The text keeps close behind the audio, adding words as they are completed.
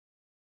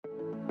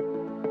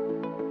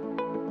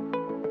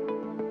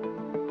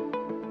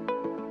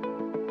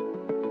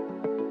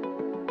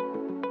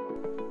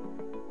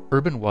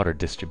Urban water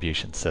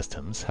distribution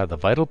systems have the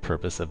vital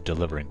purpose of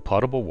delivering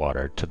potable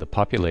water to the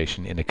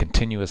population in a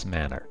continuous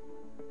manner.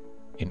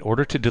 In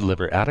order to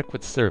deliver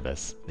adequate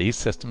service, these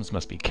systems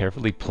must be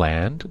carefully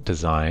planned,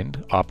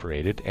 designed,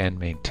 operated, and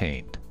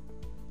maintained.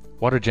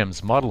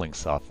 WaterGEMS modeling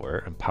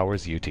software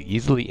empowers you to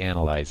easily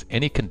analyze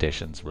any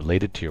conditions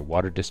related to your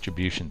water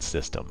distribution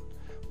system,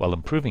 while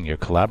improving your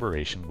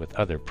collaboration with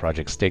other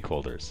project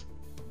stakeholders.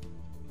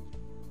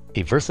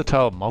 A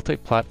versatile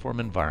multi-platform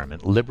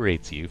environment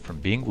liberates you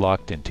from being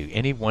locked into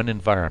any one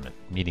environment,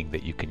 meaning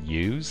that you can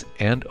use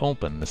and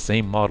open the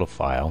same model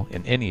file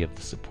in any of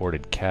the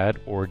supported CAD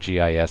or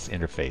GIS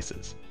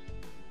interfaces.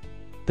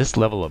 This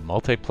level of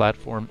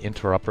multi-platform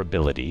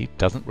interoperability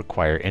doesn't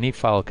require any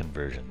file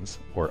conversions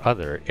or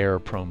other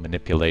error-prone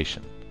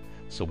manipulation,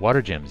 so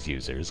WaterGEMS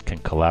users can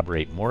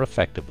collaborate more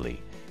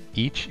effectively,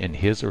 each in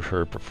his or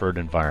her preferred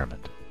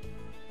environment.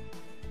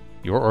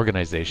 Your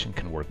organization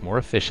can work more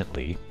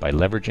efficiently by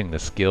leveraging the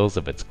skills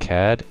of its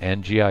CAD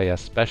and GIS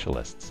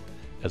specialists,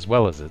 as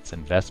well as its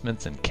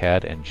investments in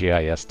CAD and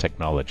GIS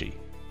technology.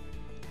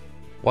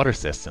 Water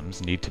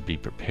systems need to be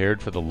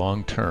prepared for the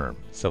long term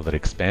so that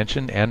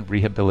expansion and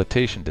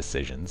rehabilitation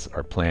decisions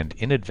are planned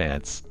in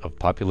advance of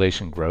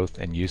population growth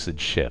and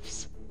usage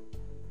shifts.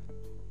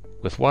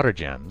 With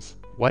WaterGEMS,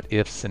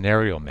 what-if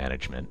scenario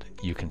management,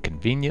 you can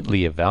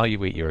conveniently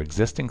evaluate your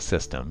existing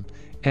system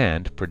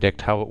and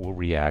predict how it will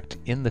react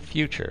in the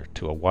future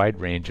to a wide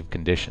range of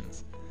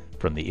conditions,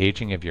 from the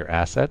aging of your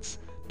assets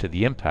to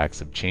the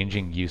impacts of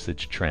changing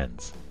usage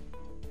trends.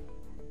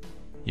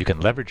 You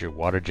can leverage your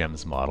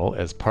WaterGEMS model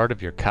as part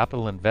of your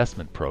capital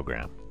investment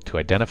program to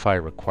identify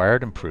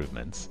required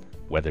improvements,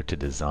 whether to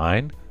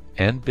design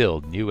and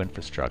build new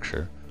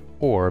infrastructure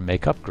or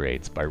make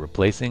upgrades by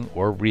replacing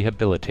or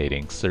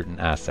rehabilitating certain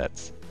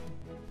assets.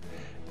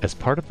 As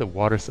part of the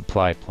water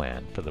supply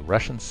plan for the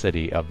Russian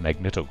city of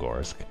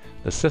Magnitogorsk,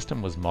 the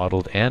system was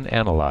modeled and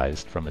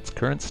analyzed from its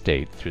current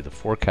state through the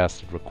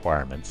forecasted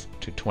requirements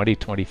to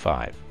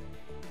 2025.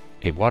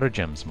 A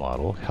WaterGEMS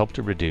model helped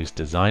to reduce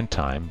design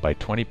time by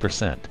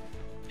 20%,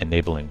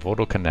 enabling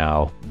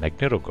Vodokanal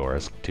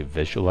Magnitogorsk to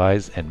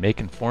visualize and make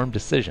informed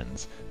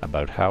decisions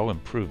about how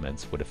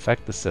improvements would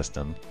affect the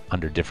system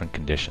under different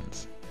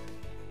conditions.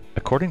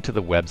 According to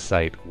the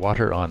website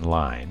Water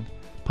Online,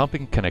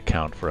 pumping can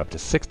account for up to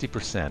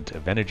 60%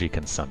 of energy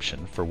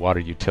consumption for water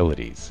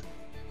utilities.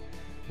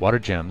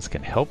 WaterGEMS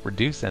can help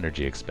reduce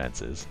energy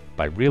expenses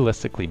by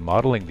realistically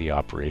modeling the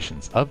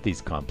operations of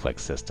these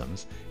complex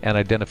systems and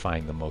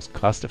identifying the most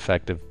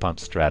cost-effective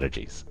pump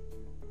strategies.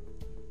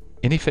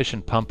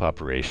 Inefficient pump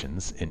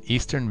operations in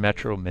eastern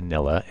Metro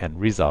Manila and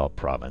Rizal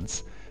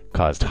province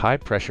caused high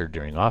pressure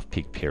during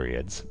off-peak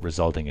periods,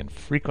 resulting in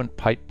frequent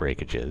pipe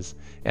breakages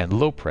and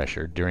low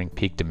pressure during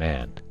peak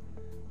demand.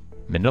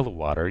 Manila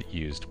Water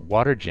used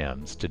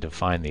WaterGEMS to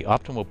define the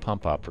optimal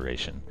pump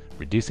operation,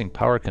 reducing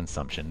power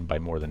consumption by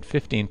more than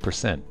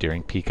 15%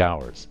 during peak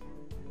hours.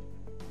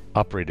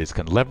 Operators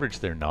can leverage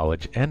their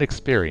knowledge and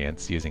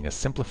experience using a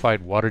simplified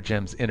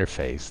WaterGEMS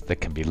interface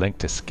that can be linked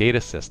to SCADA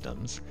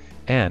systems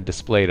and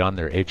displayed on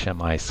their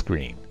HMI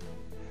screen.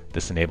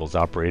 This enables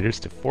operators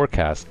to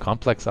forecast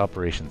complex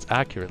operations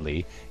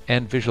accurately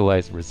and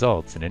visualize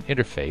results in an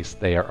interface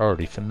they are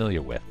already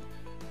familiar with.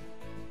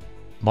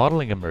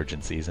 Modeling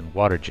emergencies in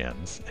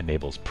WaterGEMS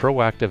enables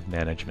proactive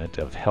management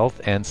of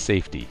health and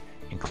safety,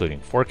 including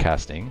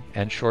forecasting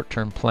and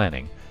short-term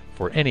planning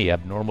for any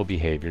abnormal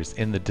behaviors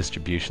in the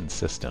distribution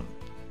system.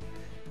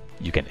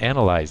 You can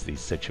analyze these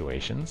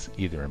situations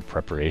either in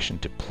preparation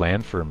to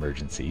plan for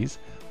emergencies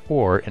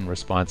or in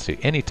response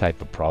to any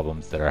type of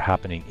problems that are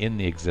happening in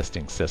the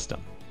existing system.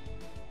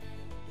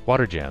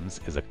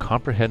 WaterGEMS is a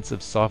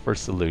comprehensive software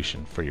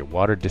solution for your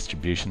water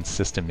distribution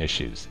system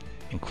issues,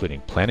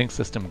 including planning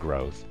system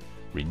growth,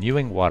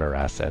 renewing water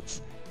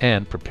assets,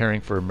 and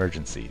preparing for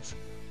emergencies,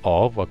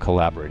 all while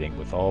collaborating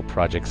with all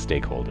project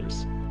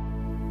stakeholders.